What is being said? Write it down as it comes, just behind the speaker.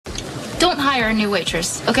Don't hire a new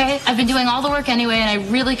waitress, okay? I've been doing all the work anyway, and I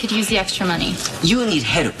really could use the extra money. You need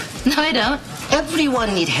help. No, I don't.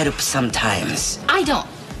 Everyone need help sometimes. I don't.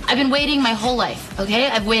 I've been waiting my whole life, okay?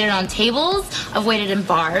 I've waited on tables, I've waited in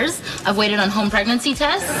bars, I've waited on home pregnancy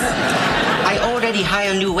tests. I already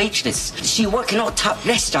hired a new waitress. She work in all top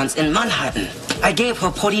restaurants in Manhattan. I gave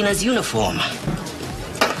her Paulina's uniform.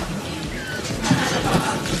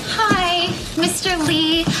 Hi, Mr.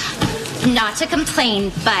 Lee. Not to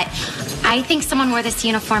complain, but I think someone wore this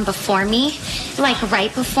uniform before me, like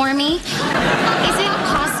right before me. Is it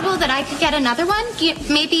possible that I could get another one?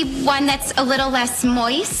 Maybe one that's a little less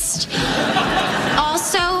moist?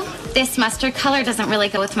 Also, this mustard color doesn't really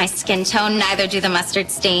go with my skin tone, neither do the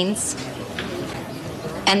mustard stains.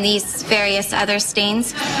 And these various other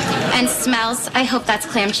stains. And smells, I hope that's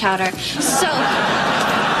clam chowder. So,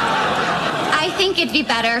 I think it'd be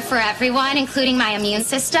better for everyone, including my immune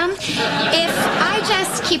system, if I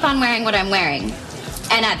just keep on wearing what I'm wearing.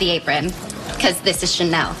 And add the apron, because this is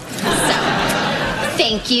Chanel. So,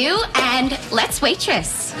 thank you, and let's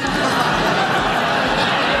waitress.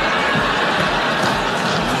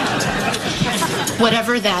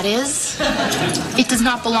 Whatever that is, it does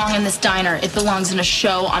not belong in this diner. It belongs in a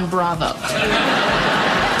show on Bravo.